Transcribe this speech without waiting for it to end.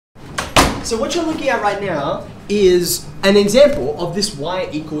So what you're looking at right now is an example of this y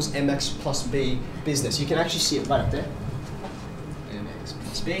equals mx plus b business. You can actually see it right up there. Mx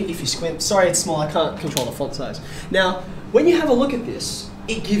plus b. If you squint, sorry it's small, I can't control the font size. Now, when you have a look at this,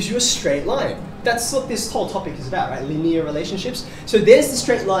 it gives you a straight line. That's what this whole topic is about, right? Linear relationships. So there's the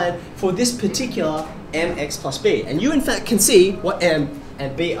straight line for this particular mx plus b. And you in fact can see what m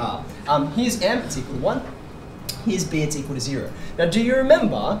and b are. Here's m, it's equal to 1. Here's b, it's equal to 0. Now do you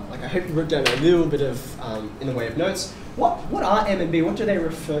remember, like I hope you wrote down a little bit of, in the way of notes, what are m and b? What do they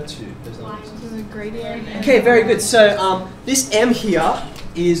refer to? The gradient. Okay, very good. So this m here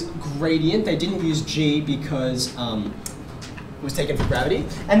is gradient. They didn't use g because it was taken for gravity.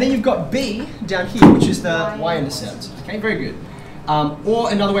 And then you've got b down here, which is the y-intercept. Okay, very good.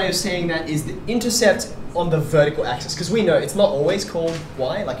 Or another way of saying that is the intercept on the vertical axis, because we know it's not always called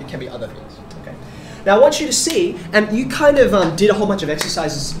y, like it can be other things. Okay. Now I want you to see, and you kind of did a whole bunch of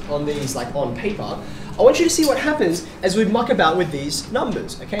exercises on these, like on paper. I want you to see what happens as we muck about with these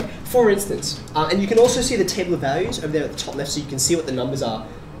numbers. Okay. For instance, and you can also see the table of values over there at the top left, so you can see what the numbers are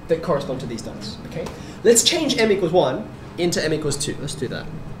that correspond to these dots. Okay. Let's change m equals 1 into m equals 2. Let's do that.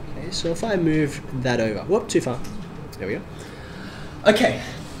 Okay. So if I move that over, whoop, too far. There we go. Okay.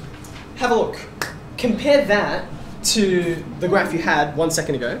 Have a look. Compare that to the graph you had 1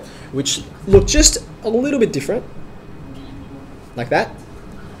 second ago, which looked just a little bit different, like that.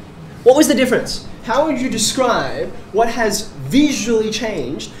 What was the difference? How would you describe what has visually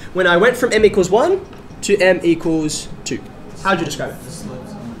changed when I went from m equals 1 to m equals 2? How would you describe it? The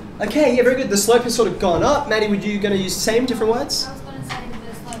slope's on. Okay, yeah, very good. The slope has sort of gone up. Maddie, would you going to use the same different words? I was going to say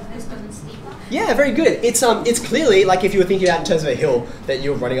the slope has gotten steeper. Yeah, very good. It's clearly, like if you were thinking about in terms of a hill that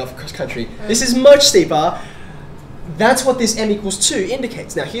you're running off across country, this is much steeper. That's what this m equals 2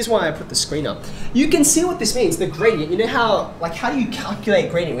 indicates. Now here's why I put the screen up. You can see what this means, the gradient. You know how do you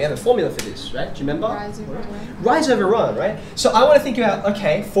calculate gradient? We have a formula for this, right? Do you remember? Rise over run. Rise over run, right? So I want to think about,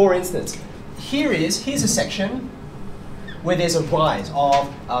 okay, for instance, here's a section where there's a rise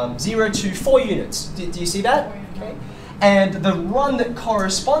of 0 to 4 units. Do you see that? Okay. And the run that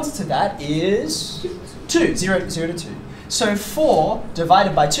corresponds to that is 2, 0 to 2. So 4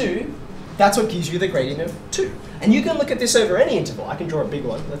 divided by 2, that's what gives you the gradient of 2. And you can look at this over any interval. I can draw a big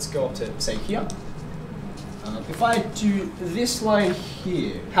one. Let's go up to, say, here. If I do this line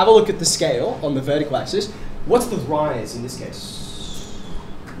here, have a look at the scale on the vertical axis. What's the rise in this case?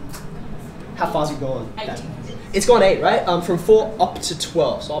 How far's it gone? 8. It's gone 8, right? From 4 up to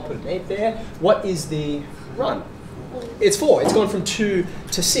 12. So I'll put an 8 there. What is the run? It's 4. It's gone from 2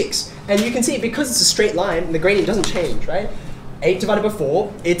 to 6. And you can see, because it's a straight line, the gradient doesn't change, right? 8 divided by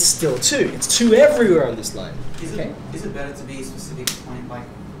 4, it's still 2. It's 2 everywhere on this line. Is it better to be a specific point, like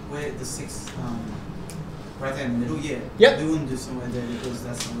where the 6 right there in the middle? Yeah. Yep. We wouldn't do somewhere there because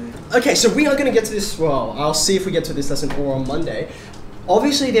that's somewhere. Okay, so we are going to get to this, well, I'll see if we get to this lesson or on Monday.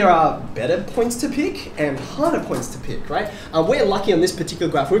 Obviously there are better points to pick and harder points to pick, right? We're lucky on this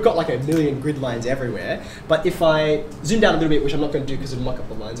particular graph, we've got like a million grid lines everywhere, but if I zoom down a little bit, which I'm not going to do because it'll muck up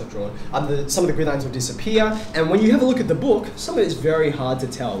the lines I've drawn, some of the grid lines will disappear, and when you have a look at the book, some of it is very hard to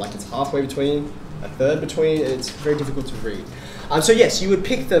tell, like it's halfway between, a third between, and it's very difficult to read. So yes, you would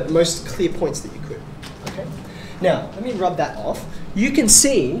pick the most clear points that you could, okay? Now, let me rub that off. You can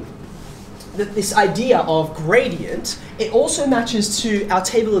see that this idea of gradient, it also matches to our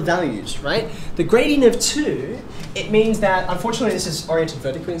table of values, right? The gradient of 2, it means that, unfortunately this is oriented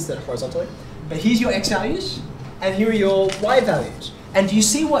vertically instead of horizontally, but here's your x values, and here are your y values. And do you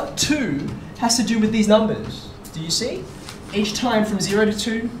see what 2 has to do with these numbers? Do you see? Each time from 0 to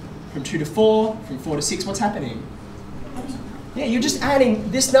 2, from 2 to 4, from 4 to 6, what's happening? Yeah, you're just adding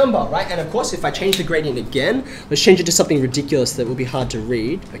this number, right? And of course, if I change the gradient again, let's change it to something ridiculous that will be hard to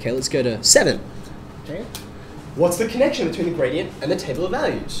read. Okay, let's go to 7. Okay. What's the connection between the gradient and the table of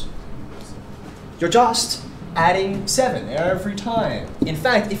values? You're just adding 7 every time. In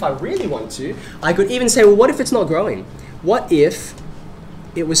fact, if I really want to, I could even say, well, what if it's not growing? What if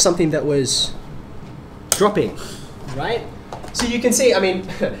it was something that was dropping, right? So you can see, I mean,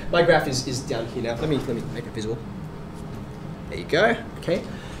 my graph is down here now. Let me make it visible. There you go, okay.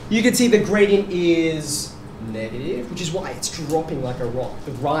 You can see the gradient is negative, which is why it's dropping like a rock.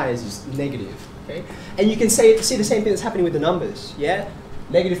 The rise is negative, okay. And you can see the same thing that's happening with the numbers, yeah?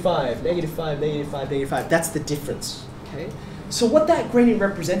 -5, -5, -5, -5. That's the difference, okay. So what that gradient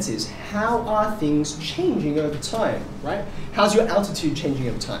represents is how are things changing over time, right? How's your altitude changing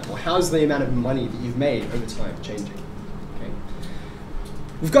over time? Or how's the amount of money that you've made over time changing, okay.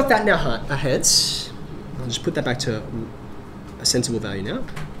 We've got that in our heads. I'll just put that back to a sensible value now.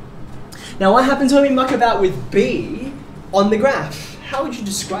 Now what happens when we muck about with B on the graph? How would you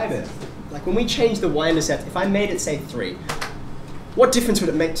describe it? Like when we change the y-intercept, if I made it say 3, what difference would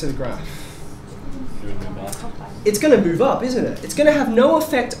it make to the graph? It's going to move up, isn't it? It's going to have no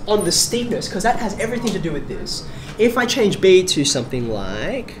effect on the steepness because that has everything to do with this. If I change b to something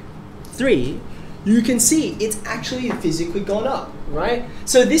like 3, you can see it's actually physically gone up, right?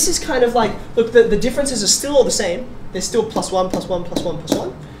 So this is kind of like, look, the differences are still all the same. They're still +1, +1, +1,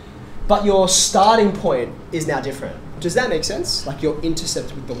 +1. But your starting point is now different. Does that make sense? Like your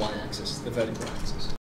intercept with the y-axis, the vertical axis.